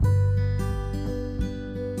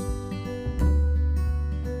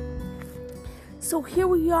So here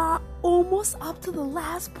we are, almost up to the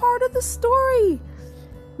last part of the story.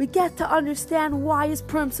 We get to understand why is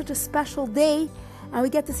Purim such a special day, and we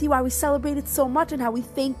get to see why we celebrate it so much and how we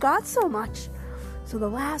thank God so much. So the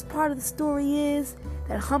last part of the story is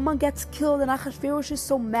that Haman gets killed and Achashverosh is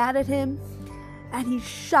so mad at him, and he's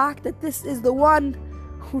shocked that this is the one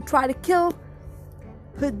who tried to kill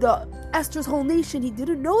Esther's whole nation. He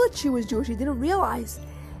didn't know that she was Jewish. He didn't realize.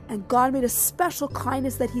 And God made a special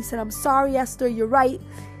kindness that he said, I'm sorry, Esther, you're right.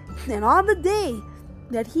 And on the day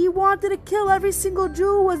that he wanted to kill every single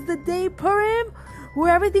Jew was the day Purim,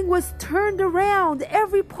 where everything was turned around.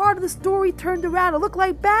 Every part of the story turned around. It looked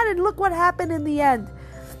like bad, and look what happened in the end.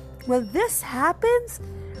 When this happens,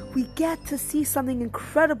 we get to see something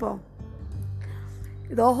incredible.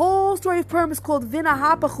 The whole story of Purim is called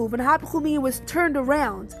Vinahapachu. Vinahapachu means it was turned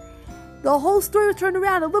around. The whole story was turned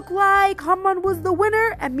around. It looked like Haman was the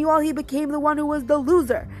winner, and meanwhile he became the one who was the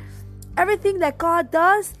loser. Everything that God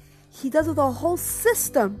does, he does with a whole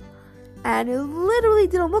system. And it literally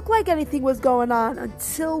didn't look like anything was going on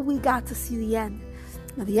until we got to see the end.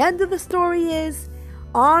 Now, the end of the story is,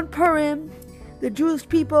 on Purim, the Jewish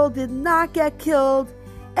people did not get killed.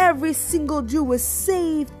 Every single Jew was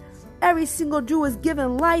saved. Every single Jew was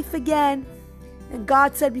given life again. And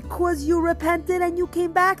God said, because you repented and you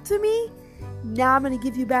came back to me, now I'm going to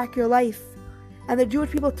give you back your life. And the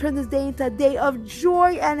Jewish people turned this day into a day of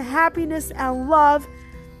joy and happiness and love.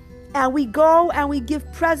 And we go and we give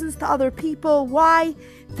presents to other people. Why?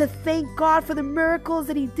 To thank God for the miracles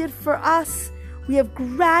that he did for us. We have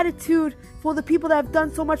gratitude for the people that have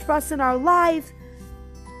done so much for us in our lives.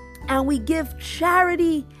 And we give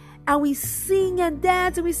charity. And we sing and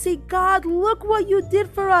dance. And we say, God, look what you did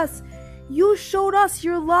for us. You showed us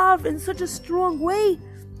your love in such a strong way.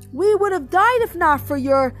 We would have died if not for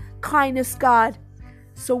your kindness, God.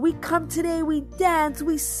 So we come today, we dance,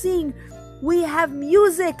 we sing, we have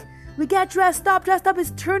music, we get dressed up. Dressed up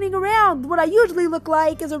is turning around. What I usually look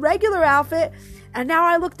like is a regular outfit, and now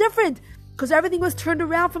I look different because everything was turned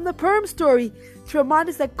around from the Purim story to remind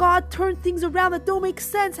us that God turned things around that don't make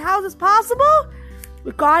sense. How is this possible?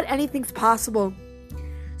 With God, anything's possible.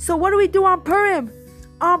 So what do we do on Purim?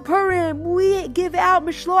 On Purim, we give out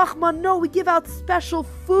Mishloach Manot. We give out special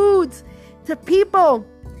foods to people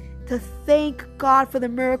to thank God for the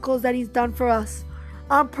miracles that he's done for us.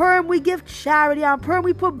 On Purim, we give charity. On Purim,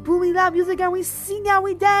 we put booming loud music and we sing and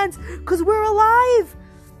we dance because we're alive.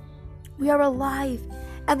 We are alive.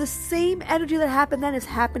 And the same energy that happened then is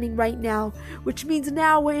happening right now, which means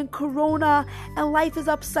now we're in Corona and life is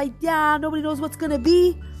upside down. Nobody knows what's going to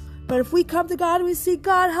be. But if we come to God and we say,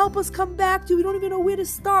 God, help us come back to you. We don't even know where to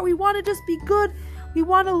start. We want to just be good. We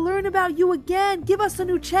want to learn about you again. Give us a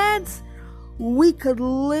new chance. We could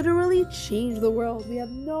literally change the world. We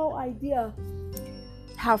have no idea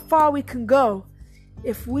how far we can go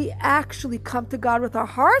if we actually come to God with our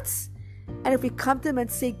hearts. And if we come to him and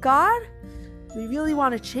say, God, we really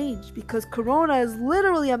want to change, because Corona is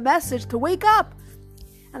literally a message to wake up.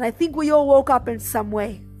 And I think we all woke up in some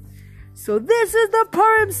way. So this is the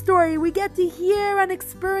Purim story. We get to hear and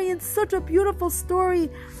experience such a beautiful story.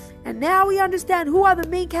 And now we understand who are the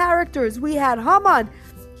main characters. We had Haman.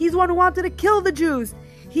 He's one who wanted to kill the Jews.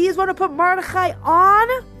 He's one who put Mordechai on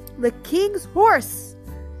the king's horse.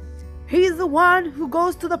 He's the one who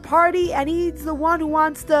goes to the party, and he's the one who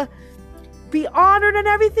wants to be honored and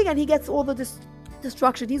everything, and he gets all the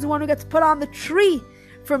destruction. He's the one who gets put on the tree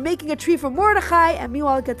for making a tree for Mordechai, and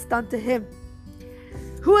meanwhile it gets done to him.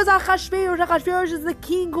 Who is Achashverosh? Achashverosh is the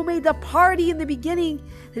king who made the party in the beginning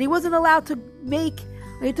that he wasn't allowed to make.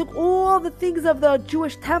 And he took all the things of the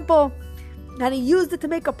Jewish temple and he used it to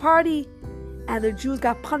make a party. And the Jews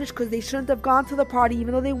got punished because they shouldn't have gone to the party.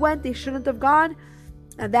 Even though they went, they shouldn't have gone.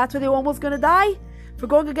 And that's where they were almost going to die for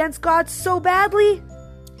going against God so badly.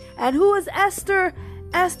 And who is Esther?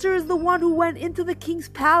 Esther is the one who went into the king's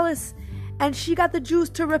palace and she got the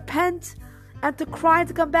Jews to repent and to cry and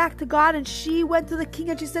to come back to God. And she went to the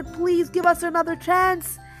king and she said, please give us another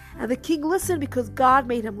chance. And the king listened because God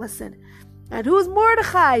made him listen. And who is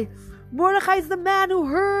Mordechai? Mordechai is the man who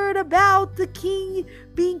heard about the king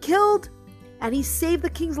being killed, and he saved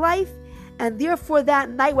the king's life. And therefore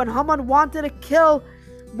that night when Haman wanted to kill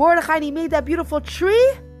Mordechai and he made that beautiful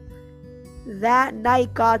tree, that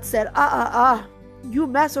night God said, you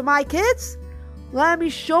mess with my kids? Let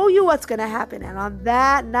me show you what's going to happen. And on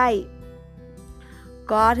that night,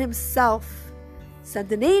 God himself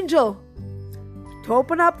sent an angel to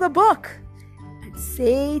open up the book and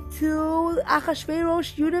say to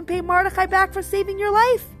Achashverosh, you didn't pay Mordechai back for saving your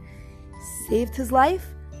life. Saved his life,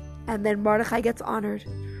 and then Mordechai gets honored.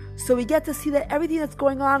 So we get to see that everything that's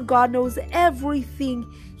going on, God knows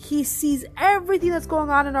everything. He sees everything that's going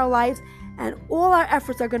on in our lives, and all our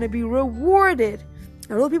efforts are going to be rewarded.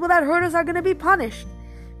 And all the people that hurt us are going to be punished,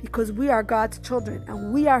 because we are God's children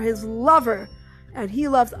and we are His lover, and He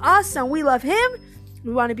loves us and we love Him.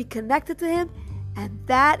 We want to be connected to Him, and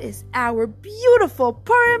that is our beautiful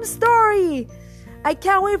Purim story. I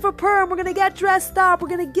can't wait for Purim. We're going to get dressed up. We're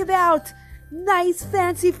going to give out nice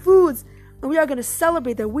fancy foods, and we are going to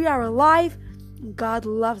celebrate that we are alive and God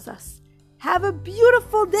loves us. Have a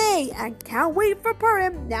beautiful day, and can't wait for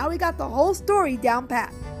Purim. Now we got the whole story down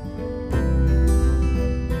pat.